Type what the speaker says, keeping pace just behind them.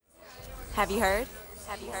Have you heard?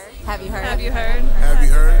 Have you heard? Have you heard? Have you heard? Have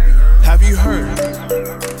you heard? Have you heard?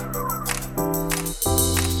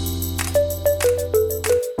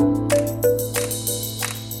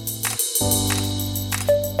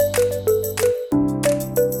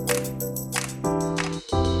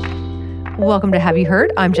 Welcome to Have You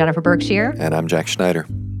Heard? I'm Jennifer Berkshire. And I'm Jack Schneider.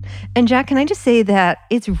 And Jack, can I just say that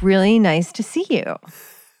it's really nice to see you?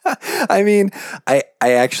 I mean, I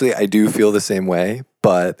do feel the same way,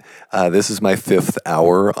 but this is my 5th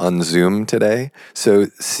hour on Zoom today. So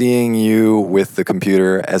seeing you with the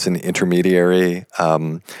computer as an intermediary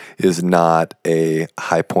is not a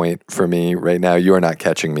high point for me right now. You are not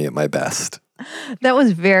catching me at my best. That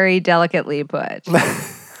was very delicately put.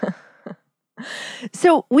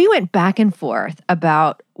 So we went back and forth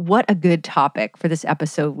about what a good topic for this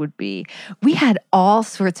episode would be. We had all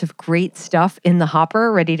sorts of great stuff in the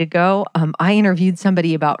hopper ready to go. I interviewed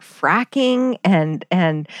somebody about fracking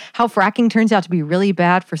and how fracking turns out to be really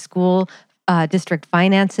bad for school district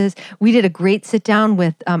finances. We did a great sit down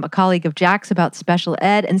with a colleague of Jack's about special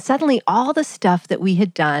ed, and suddenly all the stuff that we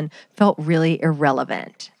had done felt really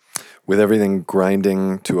irrelevant. With everything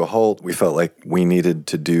grinding to a halt, we felt like we needed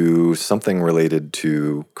to do something related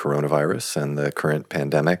to coronavirus and the current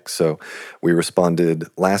pandemic. So we responded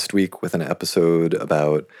last week with an episode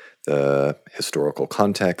about the historical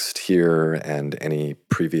context here and any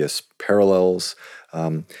previous parallels.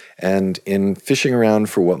 And in fishing around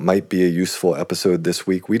for what might be a useful episode this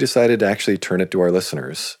week, we decided to actually turn it to our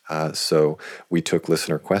listeners. So we took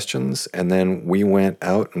listener questions, and then we went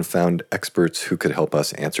out and found experts who could help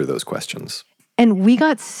us answer those questions. And we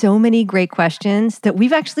got so many great questions that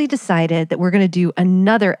we've actually decided that we're going to do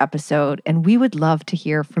another episode, and we would love to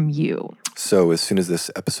hear from you. So as soon as this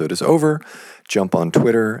episode is over, jump on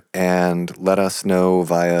Twitter and let us know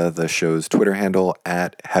via the show's Twitter handle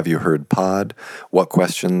 @HaveYouHeardPod what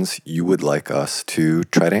questions you would like us to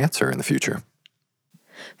try to answer in the future.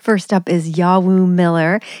 First up is Yawu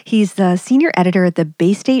Miller. He's the senior editor at the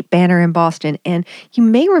Bay State Banner in Boston, and you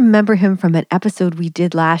may remember him from an episode we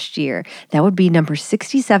did last year. That would be number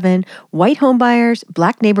 67, White Homebuyers,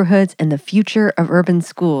 Black Neighborhoods, and the Future of Urban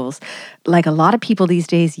Schools. Like a lot of people these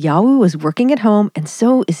days, Yawu was working at home, and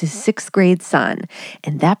so is his 6th grade son.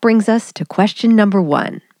 And that brings us to question number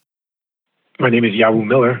 1. My name is Yawu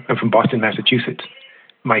Miller. I'm from Boston, Massachusetts.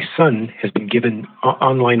 My son has been given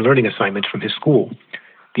online learning assignments from his school.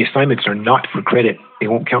 The assignments are not for credit. They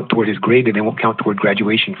won't count toward his grade, and they won't count toward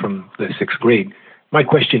graduation from the 6th grade. My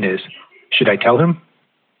question is, should I tell him?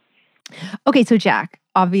 Okay, so Jack,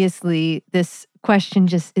 obviously this question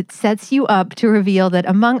it sets you up to reveal that,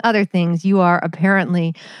 among other things, you are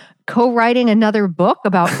apparently co-writing another book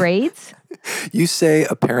about grades. You say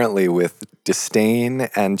apparently with disdain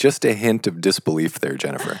and just a hint of disbelief there,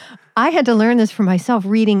 Jennifer. I had to learn this for myself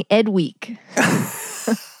reading Ed Week.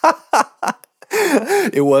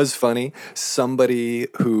 It was funny. Somebody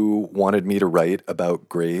who wanted me to write about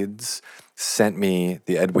grades sent me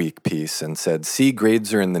the Ed Week piece and said, see,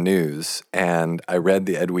 grades are in the news. And I read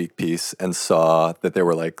the Ed Week piece and saw that there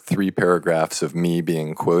were like 3 paragraphs of me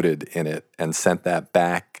being quoted in it, and sent that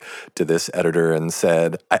back to this editor and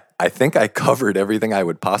said, I think I covered everything I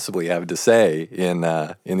would possibly have to say in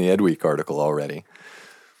the Ed Week article already.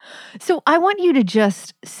 So I want you to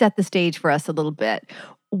just set the stage for us a little bit.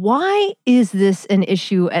 Why is this an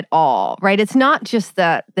issue at all, right? It's not just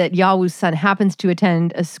that Yawu's son happens to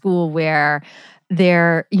attend a school where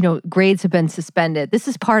their, grades have been suspended. This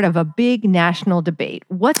is part of a big national debate.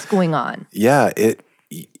 What's going on? Yeah,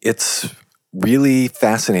 it's really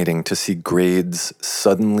fascinating to see grades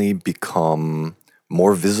suddenly become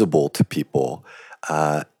more visible to people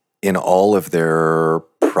in all of their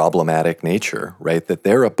problematic nature, right? That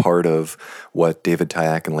they're a part of what David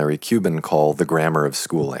Tyack and Larry Cuban call the grammar of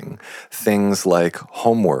schooling. Things like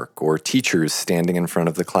homework or teachers standing in front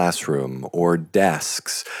of the classroom or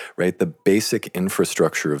desks, right? The basic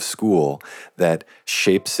infrastructure of school that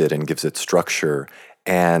shapes it and gives it structure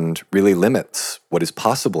and really limits what is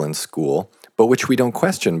possible in school, but which we don't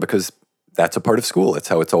question because that's a part of school. It's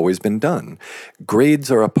how it's always been done. Grades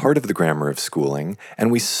are a part of the grammar of schooling, and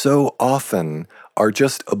we so often are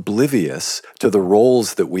just oblivious to the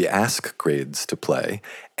roles that we ask grades to play.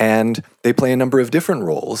 And they play a number of different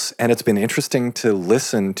roles. And it's been interesting to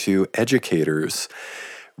listen to educators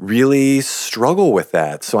really struggle with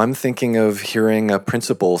that. So I'm thinking of hearing a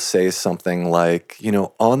principal say something like,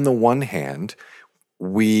 on the one hand,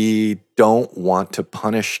 we don't want to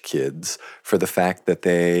punish kids for the fact that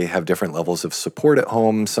they have different levels of support at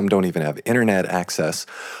home. Some don't even have internet access.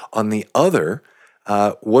 On the other,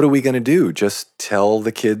 what are we going to do? Just tell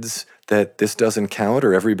the kids that this doesn't count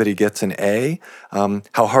or everybody gets an A,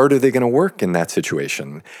 how hard are they going to work in that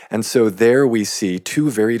situation? And so there we see two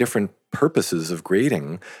very different purposes of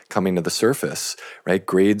grading coming to the surface, right?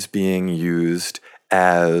 Grades being used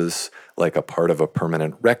as like a part of a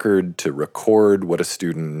permanent record to record what a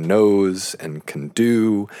student knows and can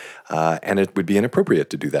do, and it would be inappropriate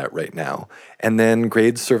to do that right now. And then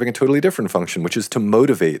grades serving a totally different function, which is to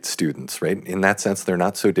motivate students, right? In that sense, they're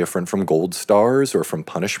not so different from gold stars or from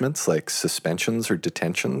punishments like suspensions or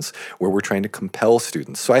detentions, where we're trying to compel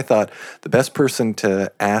students. So I thought the best person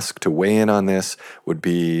to ask to weigh in on this would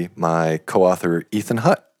be my co-author, Ethan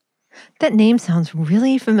Hutt. That name sounds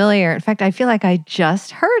really familiar. In fact, I feel like I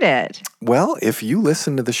just heard it. Well, if you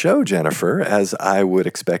listen to the show, Jennifer, as I would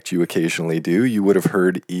expect you occasionally do, you would have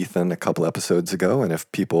heard Ethan a couple episodes ago. And if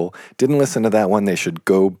people didn't listen to that one, they should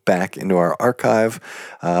go back into our archive.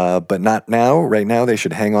 But not now. Right now, they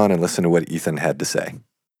should hang on and listen to what Ethan had to say.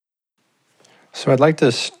 So I'd like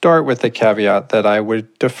to start with the caveat that I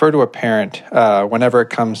would defer to a parent whenever it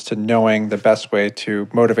comes to knowing the best way to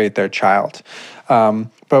motivate their child.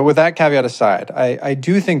 But with that caveat aside, I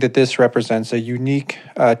do think that this represents a unique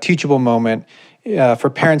teachable moment for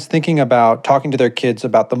parents thinking about talking to their kids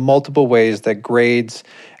about the multiple ways that grades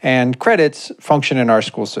and credits function in our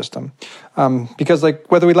school system. Because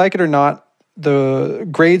whether we like it or not, the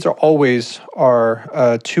grades are always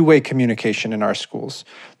our two-way communication in our schools.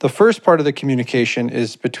 The first part of the communication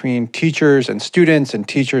is between teachers and students and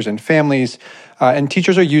teachers and families, and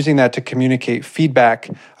teachers are using that to communicate feedback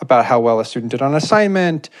about how well a student did on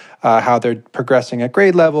assignment, how they're progressing at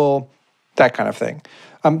grade level, that kind of thing.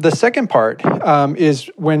 The second part is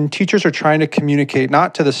when teachers are trying to communicate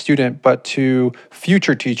not to the student, but to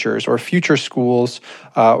future teachers or future schools,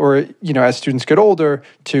 or as students get older,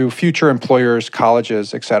 to future employers,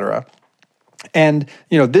 colleges, etc. And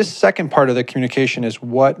this second part of the communication is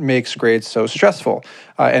what makes grades so stressful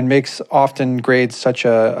and makes often grades such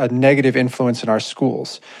a negative influence in our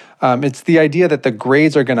schools. It's the idea that the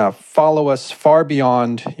grades are going to follow us far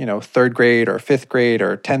beyond, third grade or fifth grade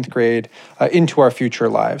or 10th grade into our future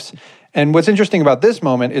lives. And what's interesting about this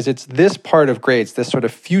moment is it's this part of grades, this sort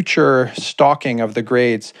of future stalking of the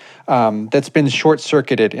grades that's been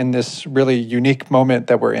short-circuited in this really unique moment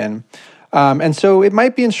that we're in. And so it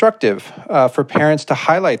might be instructive for parents to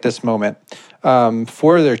highlight this moment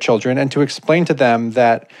for their children and to explain to them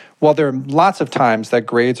that while there are lots of times that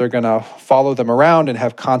grades are going to follow them around and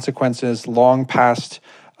have consequences long past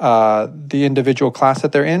the individual class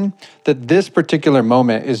that they're in, that this particular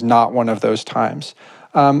moment is not one of those times.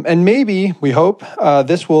 And maybe, we hope,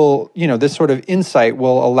 this sort of insight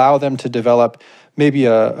will allow them to develop maybe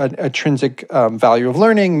an intrinsic value of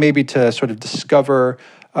learning, maybe to sort of discover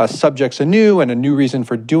subjects anew and a new reason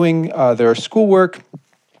for doing their schoolwork.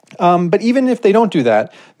 But even if they don't do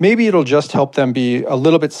that, maybe it'll just help them be a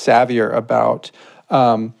little bit savvier about,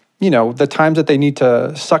 the times that they need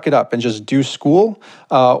to suck it up and just do school,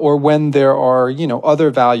 or when there are, other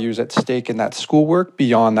values at stake in that schoolwork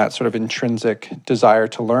beyond that sort of intrinsic desire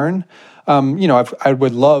to learn. I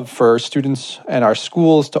would love for students and our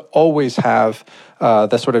schools to always have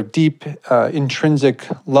the sort of deep, intrinsic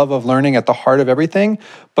love of learning at the heart of everything.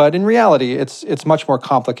 But in reality, it's much more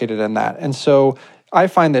complicated than that. And so I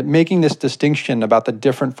find that making this distinction about the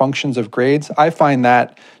different functions of grades, I find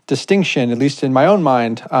that distinction, at least in my own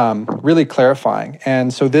mind, really clarifying.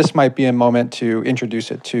 And so this might be a moment to introduce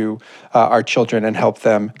it to our children and help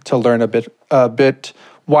them to learn a bit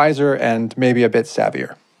wiser and maybe a bit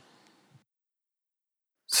savvier.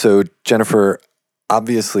 So, Jennifer,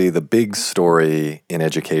 obviously the big story in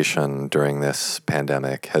education during this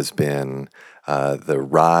pandemic has been the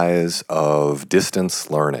rise of distance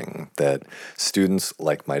learning, that students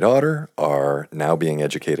like my daughter are now being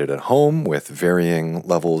educated at home with varying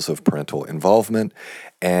levels of parental involvement.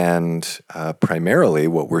 And primarily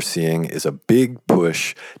what we're seeing is a big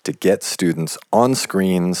push to get students on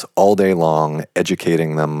screens all day long,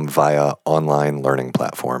 educating them via online learning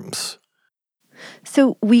platforms.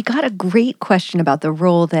 So we got a great question about the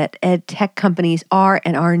role that ed tech companies are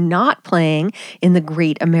and are not playing in the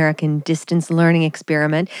great American distance learning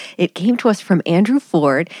experiment. It came to us from Andrew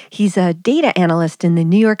Ford. He's a data analyst in the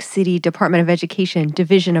New York City Department of Education,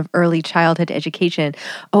 Division of Early Childhood Education.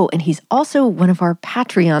 Oh, and he's also one of our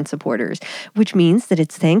Patreon supporters, which means that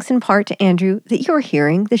it's thanks in part to Andrew that you're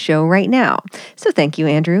hearing the show right now. So thank you,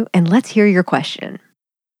 Andrew, and let's hear your question.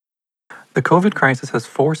 The COVID crisis has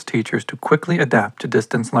forced teachers to quickly adapt to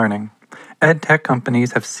distance learning. Ed tech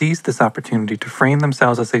companies have seized this opportunity to frame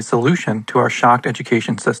themselves as a solution to our shocked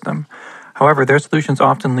education system. However, their solutions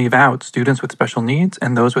often leave out students with special needs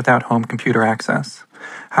and those without home computer access.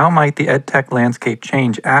 How might the EdTech landscape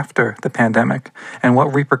change after the pandemic, and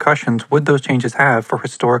what repercussions would those changes have for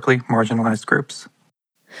historically marginalized groups?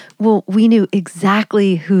 Well, we knew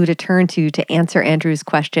exactly who to turn to answer Andrew's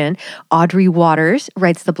question. Audrey Waters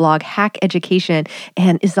writes the blog Hack Education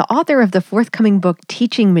and is the author of the forthcoming book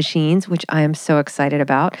Teaching Machines, which I am so excited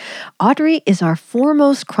about. Audrey is our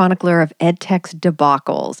foremost chronicler of EdTech's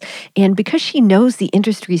debacles. And because she knows the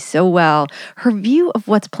industry so well, her view of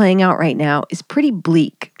what's playing out right now is pretty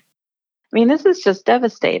bleak. I mean, this is just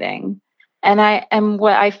devastating. And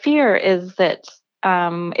what I fear is that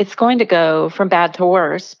it's going to go from bad to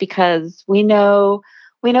worse because we know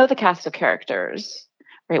the cast of characters,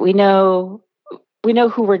 right? We know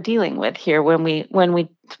who we're dealing with here when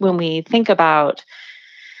we think about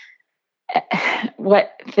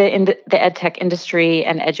what the EdTech industry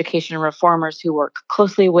and education reformers who work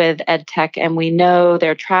closely with EdTech, and we know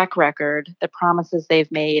their track record, the promises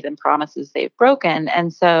they've made and promises they've broken,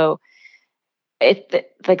 and so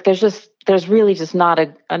there's really just not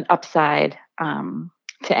an upside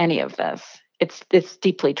to any of this. It's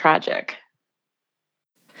deeply tragic.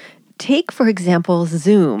 Take, for example,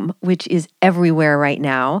 Zoom, which is everywhere right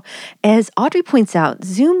now. As Audrey points out,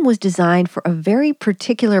 Zoom was designed for a very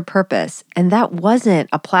particular purpose, and that wasn't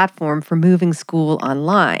a platform for moving school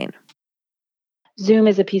online. Zoom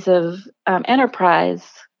is a piece of enterprise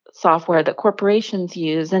software that corporations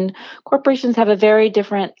use, and corporations have a very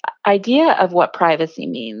different idea of what privacy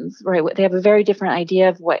means, right? They have a very different idea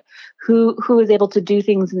of who is able to do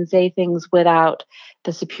things and say things without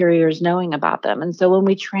the superiors knowing about them. And so when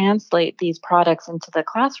we translate these products into the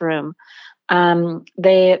classroom,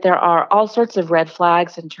 there are all sorts of red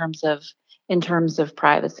flags in terms of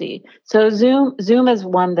privacy. So Zoom is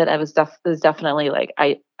one that I was definitely like,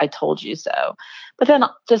 I told you so. But then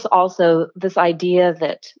just also this idea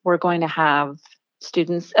that we're going to have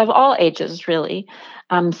students of all ages really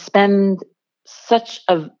spend such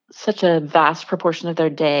a vast proportion of their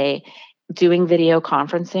day doing video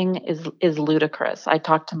conferencing is ludicrous. I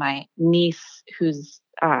talked to my niece who's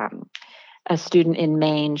a student in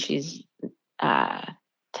Maine. She's 10,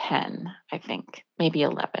 I think, maybe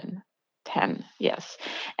 11. 10, yes.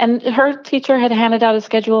 And her teacher had handed out a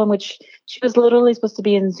schedule in which she was literally supposed to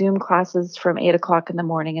be in Zoom classes from 8 o'clock in the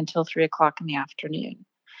morning until 3 o'clock in the afternoon.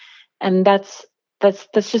 And that's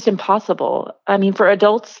just impossible. I mean, for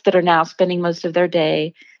adults that are now spending most of their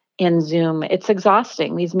day in Zoom, it's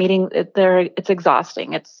exhausting. These meetings, it's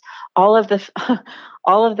exhausting. It's all of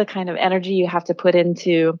the kind of energy you have to put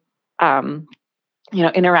into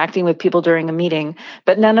interacting with people during a meeting,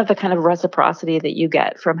 but none of the kind of reciprocity that you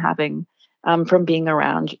get from having from being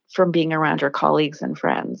around your colleagues and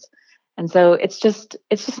friends. And so it's just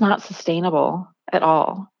not sustainable at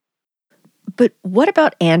all. But what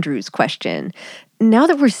about Andrew's question? Now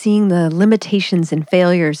that we're seeing the limitations and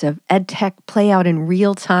failures of EdTech play out in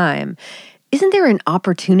real time, isn't there an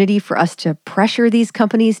opportunity for us to pressure these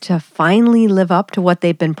companies to finally live up to what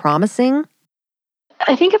they've been promising?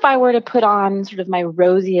 I think if I were to put on sort of my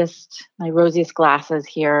rosiest glasses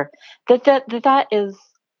here, that is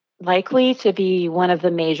likely to be one of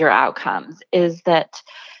the major outcomes, is that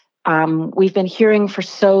we've been hearing for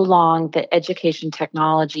so long that education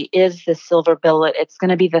technology is the silver bullet. It's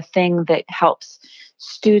going to be the thing that helps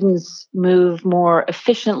students move more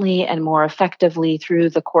efficiently and more effectively through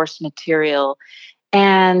the course material.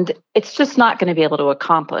 And it's just not going to be able to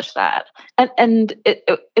accomplish that. And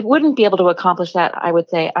it wouldn't be able to accomplish that, I would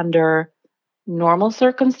say, under normal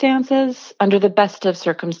circumstances. Under the best of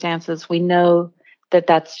circumstances, we know that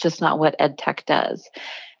that's just not what EdTech does.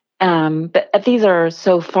 But these are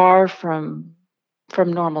so far from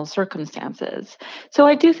normal circumstances. So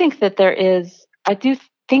I do think that there is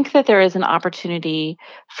an opportunity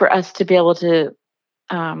for us to be able to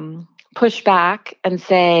push back and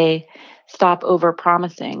say, stop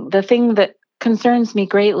over-promising. The thing that concerns me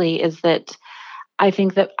greatly is that I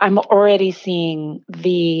think that I'm already seeing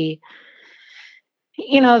the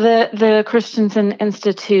Christensen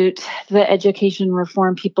Institute, the education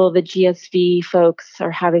reform people, the GSV folks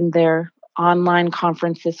are having their online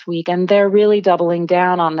conference this week, and they're really doubling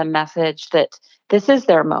down on the message that this is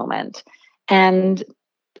their moment. And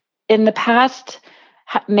in the past,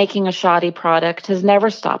 making a shoddy product has never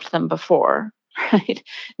stopped them before. Right?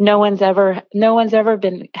 No one's ever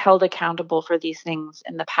been held accountable for these things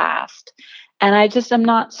in the past. And I just am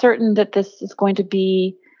not certain that this is going to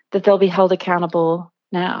be, that they'll be held accountable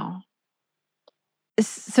now.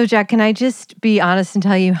 So, Jack, can I just be honest and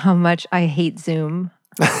tell you how much I hate Zoom?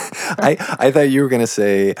 I thought you were going to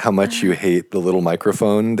say how much you hate the little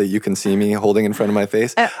microphone that you can see me holding in front of my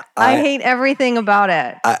face. I hate everything about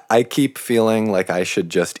it. I keep feeling like I should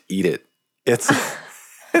just eat it. It's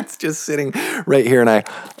It's just sitting right here, and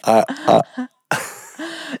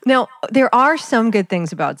Now, there are some good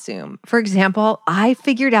things about Zoom. For example, I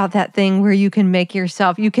figured out that thing where you can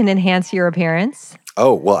enhance your appearance.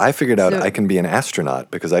 Oh, well, I figured out So- I can be an astronaut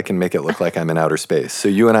because I can make it look like I'm in outer space. So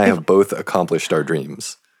you and I have both accomplished our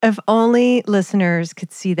dreams. If only listeners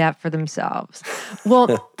could see that for themselves.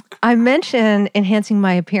 Well, I mentioned enhancing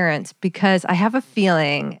my appearance because I have a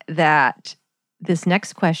feeling that this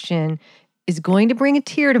next question is going to bring a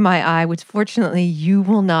tear to my eye, which fortunately you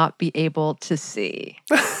will not be able to see.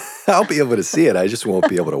 I'll be able to see it. I just won't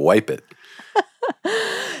be able to wipe it.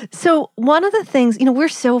 So one of the things, we're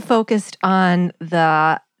so focused on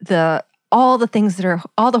all the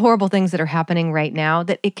horrible things that are happening right now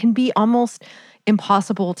that it can be almost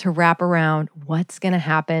impossible to wrap around what's going to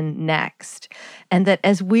happen next. And that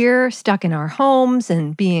as we're stuck in our homes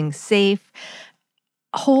and being safe,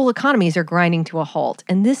 whole economies are grinding to a halt.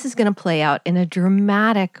 And this is going to play out in a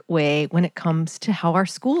dramatic way when it comes to how our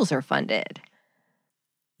schools are funded.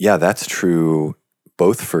 Yeah, that's true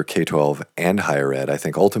both for K-12 and higher ed. I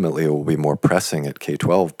think ultimately it will be more pressing at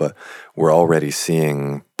K-12, but we're already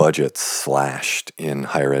seeing budgets slashed in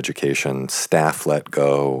higher education, staff let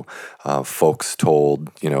go, folks told,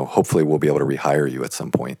 hopefully we'll be able to rehire you at some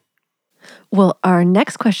point. Well, our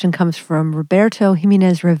next question comes from Roberto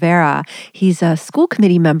Jimenez Rivera. He's a school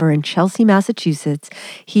committee member in Chelsea, Massachusetts.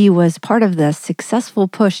 He was part of the successful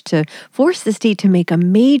push to force the state to make a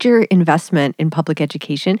major investment in public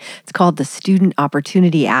education. It's called the Student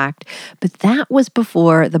Opportunity Act, but that was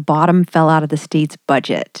before the bottom fell out of the state's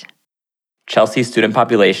budget. Chelsea's student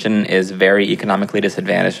population is very economically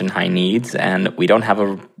disadvantaged and high needs, and we don't have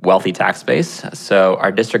a wealthy tax base, so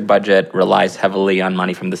our district budget relies heavily on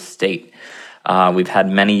money from the state. We've had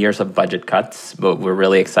many years of budget cuts, but we're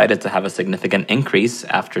really excited to have a significant increase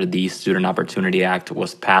after the Student Opportunity Act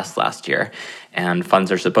was passed last year, and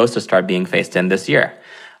funds are supposed to start being phased in this year.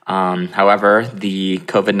 However, the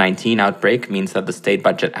COVID-19 outbreak means that the state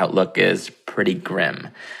budget outlook is pretty grim.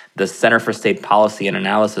 The Center for State Policy and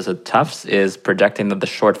Analysis at Tufts is projecting that the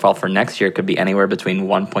shortfall for next year could be anywhere between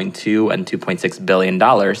 $1.2 and $2.6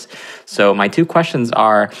 billion. So my two questions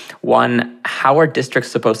are, one, how are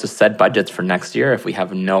districts supposed to set budgets for next year if we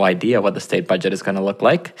have no idea what the state budget is going to look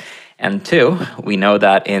like? And two, we know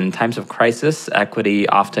that in times of crisis, equity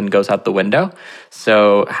often goes out the window.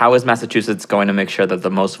 So how is Massachusetts going to make sure that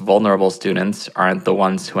the most vulnerable students aren't the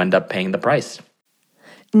ones who end up paying the price?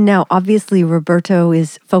 Now, obviously, Roberto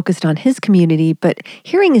is focused on his community, but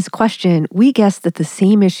hearing his question, we guess that the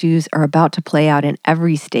same issues are about to play out in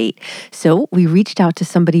every state. So we reached out to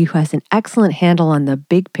somebody who has an excellent handle on the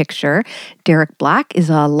big picture. Derek Black is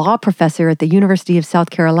a law professor at the University of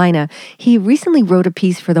South Carolina. He recently wrote a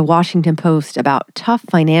piece for the Washington Post about tough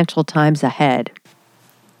financial times ahead.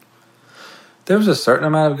 There was a certain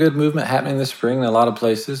amount of good movement happening this spring in a lot of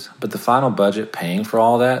places, but the final budget paying for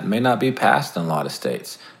all that may not be passed in a lot of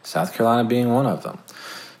states, South Carolina being one of them.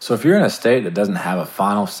 So if you're in a state that doesn't have a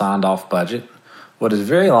final signed-off budget, what is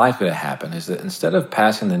very likely to happen is that instead of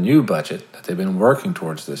passing the new budget that they've been working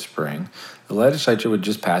towards this spring, the legislature would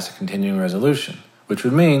just pass a continuing resolution, which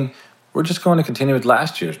would mean we're just going to continue with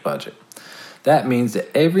last year's budget. That means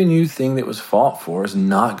that every new thing that was fought for is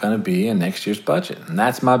not going to be in next year's budget, and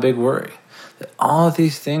that's my big worry. That all of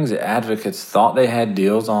these things that advocates thought they had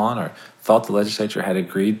deals on or thought the legislature had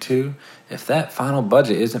agreed to, if that final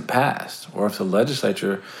budget isn't passed, or if the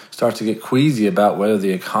legislature starts to get queasy about whether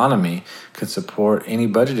the economy could support any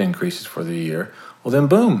budget increases for the year, well then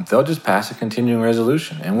boom, they'll just pass a continuing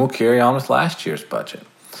resolution and we'll carry on with last year's budget.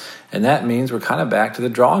 And that means we're kind of back to the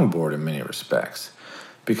drawing board in many respects.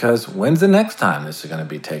 Because when's the next time this is going to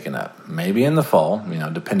be taken up? Maybe in the fall,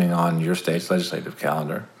 depending on your state's legislative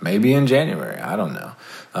calendar. Maybe in January, I don't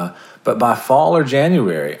know. But by fall or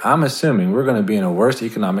January, I'm assuming we're going to be in a worse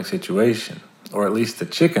economic situation. Or at least the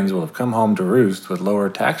chickens will have come home to roost with lower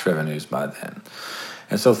tax revenues by then.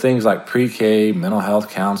 And so things like pre-K, mental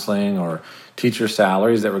health counseling, or teacher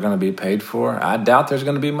salaries that we're going to be paid for, I doubt there's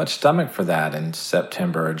going to be much stomach for that in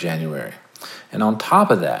September or January. And on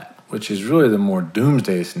top of that, which is really the more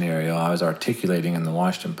doomsday scenario I was articulating in the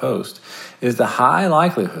Washington Post, is the high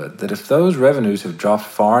likelihood that if those revenues have dropped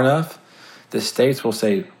far enough, the states will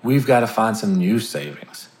say, we've got to find some new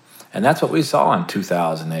savings. And that's what we saw in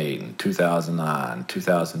 2008 and 2009,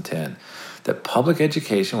 2010, that public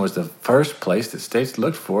education was the first place that states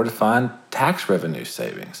looked for to find tax revenue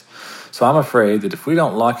savings. So I'm afraid that if we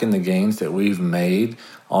don't lock in the gains that we've made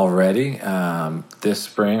already this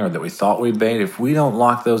spring, or that we thought we'd made, if we don't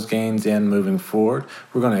lock those gains in moving forward,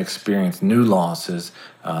 we're going to experience new losses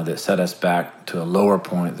that set us back to a lower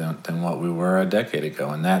point than what we were a decade ago.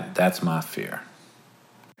 And that's my fear.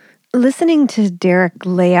 Listening to Derek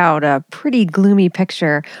lay out a pretty gloomy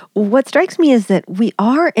picture, what strikes me is that we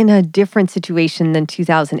are in a different situation than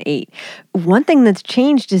 2008. One thing that's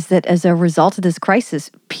changed is that as a result of this crisis,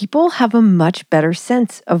 people have a much better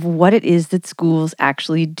sense of what it is that schools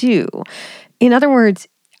actually do. In other words,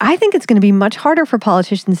 I think it's going to be much harder for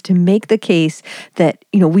politicians to make the case that,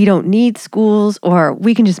 we don't need schools or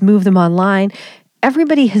we can just move them online.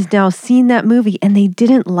 Everybody has now seen that movie and they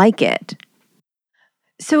didn't like it.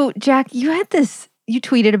 So, Jack, you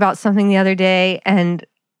tweeted about something the other day, and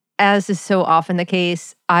as is so often the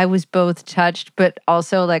case, I was both touched, but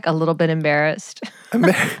also like a little bit embarrassed.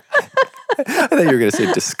 I thought you were going to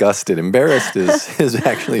say disgusted. Embarrassed is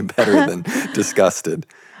actually better than disgusted.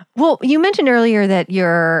 Well, you mentioned earlier that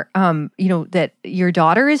that your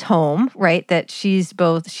daughter is home, right? That she's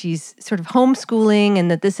sort of homeschooling,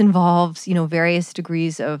 and that this involves, various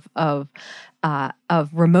degrees of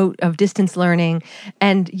distance learning.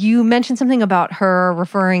 And you mentioned something about her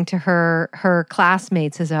referring to her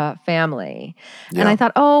classmates as a family. Yeah. And I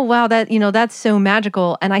thought, oh, wow, that's so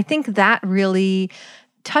magical. And I think that really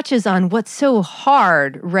touches on what's so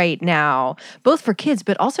hard right now, both for kids,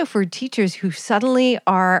 but also for teachers who suddenly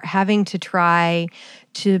are having to try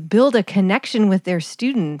to build a connection with their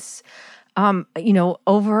students,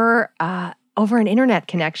 over an internet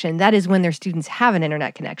connection. That is when their students have an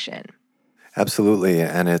internet connection. Absolutely.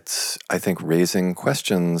 And it's, I think, raising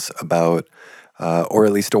questions about, or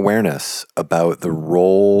at least awareness about the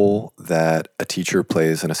role that a teacher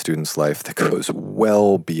plays in a student's life that goes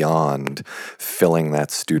well beyond filling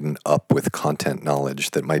that student up with content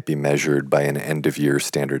knowledge that might be measured by an end-of-year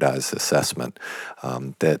standardized assessment.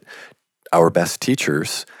 That our best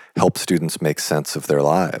teachers help students make sense of their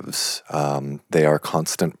lives. They are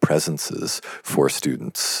constant presences for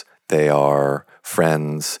students. They are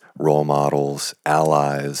friends, role models,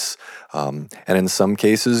 allies, and in some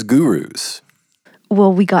cases, gurus.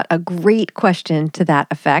 Well, we got a great question to that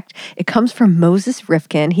effect. It comes from Moses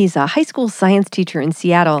Rifkin. He's a high school science teacher in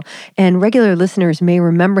Seattle, and regular listeners may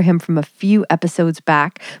remember him from a few episodes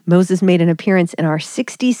back. Moses made an appearance in our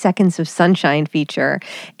 60 Seconds of Sunshine feature,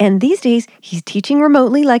 and these days he's teaching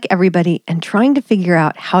remotely like everybody and trying to figure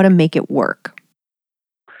out how to make it work.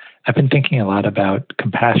 I've been thinking a lot about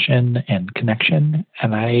compassion and connection,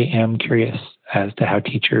 and I am curious as to how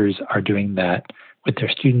teachers are doing that with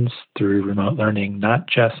their students through remote learning, not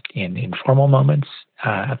just in informal moments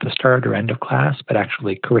at the start or end of class, but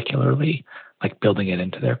actually curricularly, like building it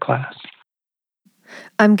into their class.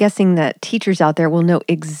 I'm guessing that teachers out there will know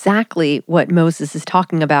exactly what Moses is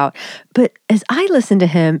talking about. But as I listened to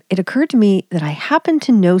him, it occurred to me that I happen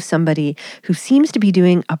to know somebody who seems to be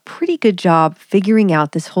doing a pretty good job figuring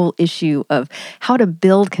out this whole issue of how to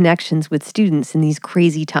build connections with students in these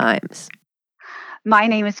crazy times. My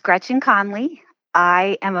name is Gretchen Conley.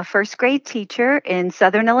 I am a first grade teacher in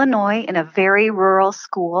Southern Illinois in a very rural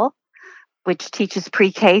school, which teaches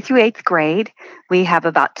pre-K through 8th grade. We have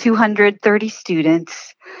about 230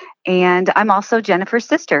 students, and I'm also Jennifer's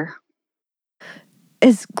sister.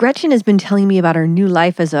 As Gretchen has been telling me about her new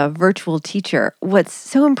life as a virtual teacher, what's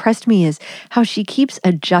so impressed me is how she keeps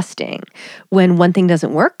adjusting. When one thing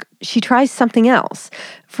doesn't work, she tries something else.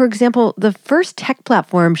 For example, the first tech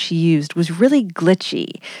platform she used was really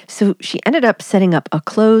glitchy, so she ended up setting up a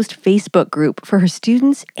closed Facebook group for her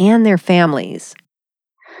students and their families.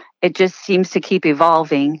 It just seems to keep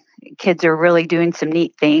evolving. Kids are really doing some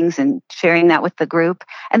neat things and sharing that with the group,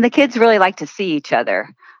 and the kids really like to see each other.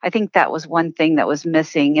 I think that was one thing that was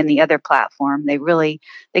missing in the other platform. They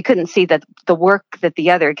couldn't see the work that the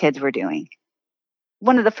other kids were doing.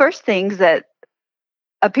 One of the first things that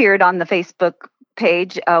appeared on the Facebook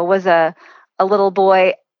page was a little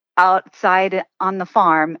boy outside on the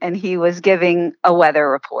farm, and he was giving a weather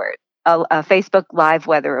report, a Facebook Live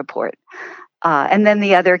weather report. And then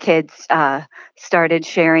the other kids started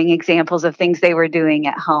sharing examples of things they were doing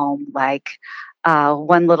at home, like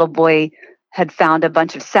one little boy had found a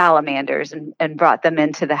bunch of salamanders and brought them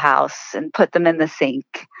into the house and put them in the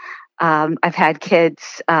sink. I've had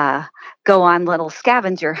kids go on little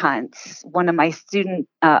scavenger hunts. One of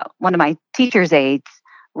my teacher's aides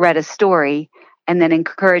read a story and then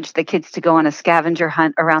encouraged the kids to go on a scavenger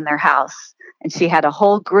hunt around their house. And she had a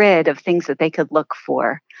whole grid of things that they could look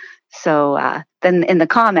for. So then in the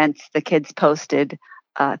comments, the kids posted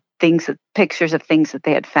pictures of things that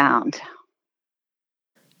they had found.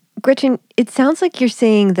 Gretchen, it sounds like you're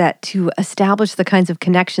saying that to establish the kinds of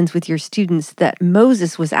connections with your students that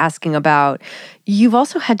Moses was asking about, you've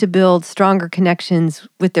also had to build stronger connections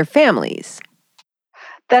with their families.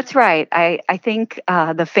 That's right. I think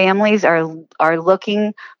the families are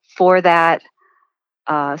looking for that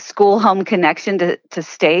school-home connection to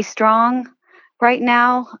stay strong right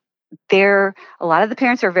now. A lot of the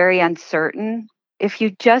parents are very uncertain. If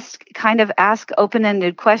you just kind of ask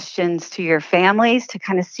open-ended questions to your families to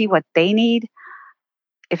kind of see what they need,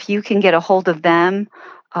 if you can get a hold of them,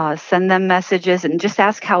 send them messages and just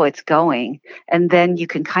ask how it's going, and then you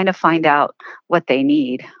can kind of find out what they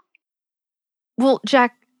need. Well,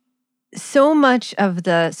 Jack, so much of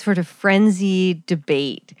the sort of frenzied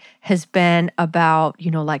debate has been about,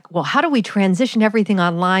 well, how do we transition everything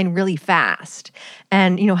online really fast?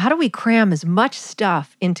 And, how do we cram as much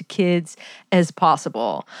stuff into kids as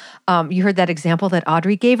possible? You heard that example that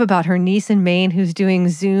Audrey gave about her niece in Maine who's doing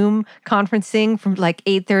Zoom conferencing from like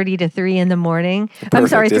 8:30 to 3 in the morning. Perfect. I'm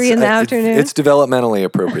sorry, 3 in the afternoon. It's developmentally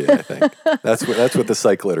appropriate, I think. That's what the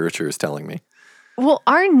psych literature is telling me. Well,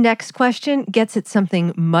 our next question gets at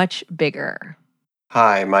something much bigger.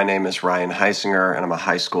 Hi, my name is Ryan Heisinger, and I'm a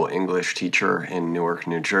high school English teacher in Newark,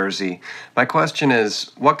 New Jersey. My question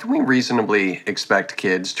is, what can we reasonably expect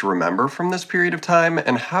kids to remember from this period of time,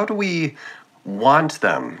 and how do we want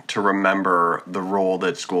them to remember the role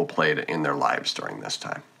that school played in their lives during this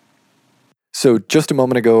time? So just a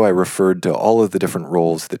moment ago, I referred to all of the different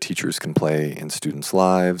roles that teachers can play in students'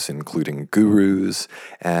 lives, including gurus,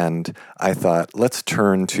 and I thought, let's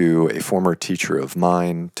turn to a former teacher of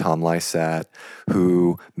mine, Tom Lysat,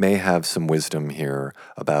 who may have some wisdom here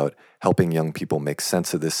about helping young people make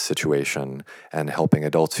sense of this situation and helping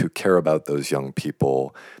adults who care about those young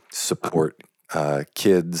people support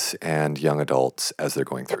kids and young adults as they're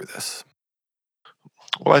going through this.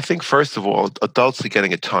 Well, I think, first of all, adults are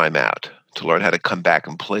getting a timeout to learn how to come back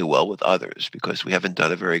and play well with others, because we haven't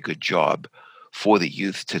done a very good job for the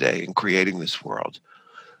youth today in creating this world.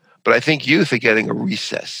 But I think youth are getting a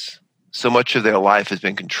recess. So much of their life has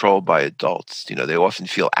been controlled by adults. They often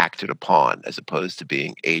feel acted upon as opposed to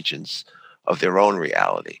being agents of their own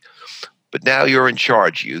reality. But now you're in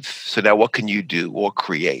charge, youth. So now what can you do or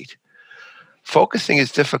create? Focusing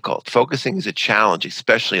is difficult. Focusing is a challenge,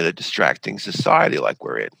 especially in a distracting society like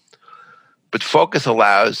we're in. But focus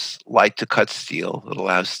allows light to cut steel. It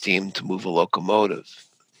allows steam to move a locomotive.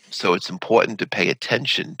 So it's important to pay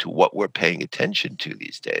attention to what we're paying attention to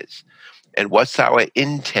these days. And what's our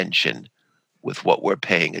intention with what we're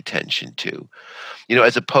paying attention to?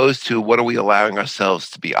 As opposed to what are we allowing ourselves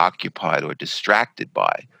to be occupied or distracted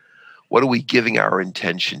by? What are we giving our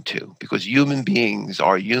intention to? Because human beings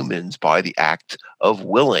are humans by the act of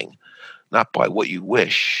willing, not by what you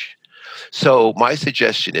wish. So my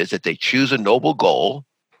suggestion is that they choose a noble goal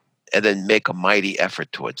and then make a mighty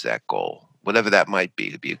effort towards that goal, whatever that might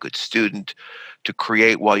be, to be a good student, to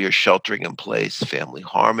create while you're sheltering in place family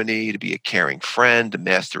harmony, to be a caring friend, to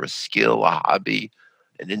master a skill, a hobby,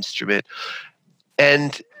 an instrument,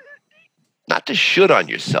 and not to should on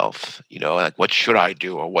yourself, like what should I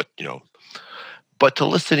do or what, but to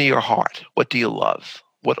listen to your heart. What do you love?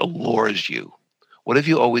 What allures you? What have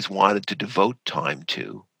you always wanted to devote time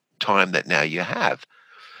to? Time that now you have.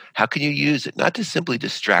 How can you use it? Not to simply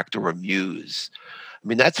distract or amuse.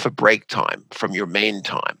 That's for break time from your main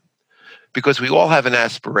time. Because we all have an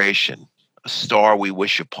aspiration, a star we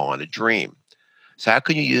wish upon, a dream. So how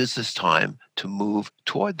can you use this time to move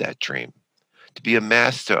toward that dream? To be a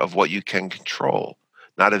master of what you can control,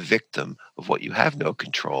 not a victim of what you have no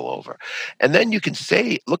control over. And then you can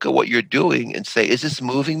say, look at what you're doing and say, is this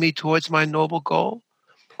moving me towards my noble goal?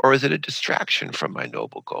 Or is it a distraction from my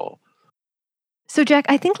noble goal? So, Jack,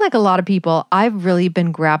 I think like a lot of people, I've really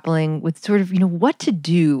been grappling with sort of, what to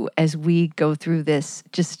do as we go through this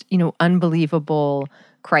just, unbelievable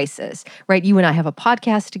crisis, right? You and I have a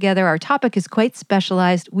podcast together. Our topic is quite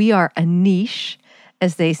specialized. We are a niche,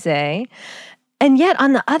 as they say. And yet,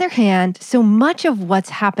 on the other hand, so much of what's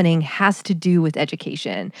happening has to do with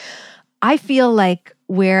education. I feel like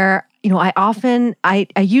where, I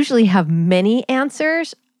usually have many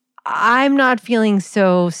answers. I'm not feeling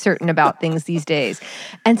so certain about things these days.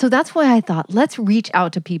 And so that's why I thought, let's reach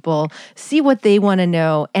out to people, see what they want to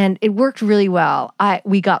know. And it worked really well.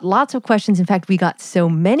 We got lots of questions. In fact, we got so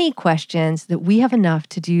many questions that we have enough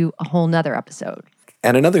to do a whole nother episode.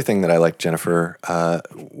 And another thing that I liked, Jennifer,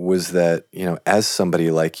 was that, as somebody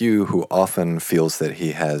like you who often feels that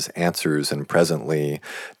he has answers and presently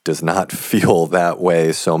does not feel that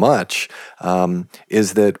way so much,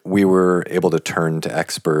 is that we were able to turn to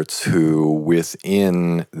experts who,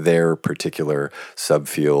 within their particular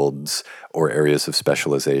subfields or areas of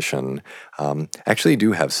specialization, actually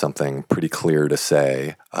do have something pretty clear to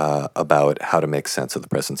say about how to make sense of the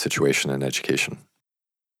present situation in education.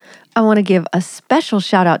 I want to give a special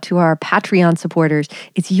shout out to our Patreon supporters.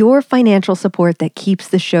 It's your financial support that keeps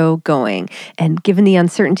the show going. And given the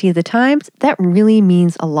uncertainty of the times, that really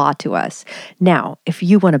means a lot to us. Now, if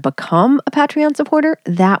you want to become a Patreon supporter,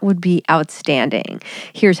 that would be outstanding.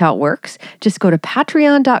 Here's how it works. Just go to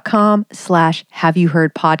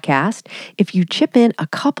patreon.com/haveyouheardpodcast. If you chip in a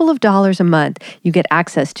couple of dollars a month, you get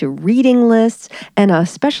access to reading lists and a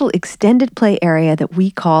special extended play area that we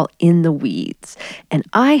call In the Weeds. And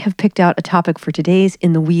I have picked out a topic for today's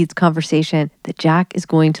In the Weeds conversation that Jack is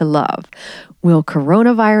going to love. Will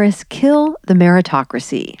coronavirus kill the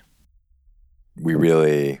meritocracy? We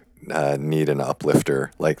really need an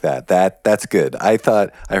uplifter like that. That's good. I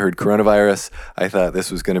heard coronavirus. I thought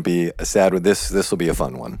this was going to be a sad one. This will be a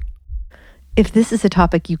fun one. If this is a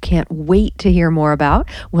topic you can't wait to hear more about,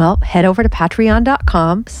 well, head over to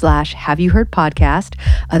patreon.com/haveyouheardpodcast.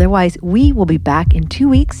 Otherwise, we will be back in 2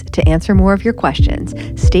 weeks to answer more of your questions.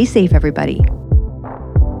 Stay safe, everybody.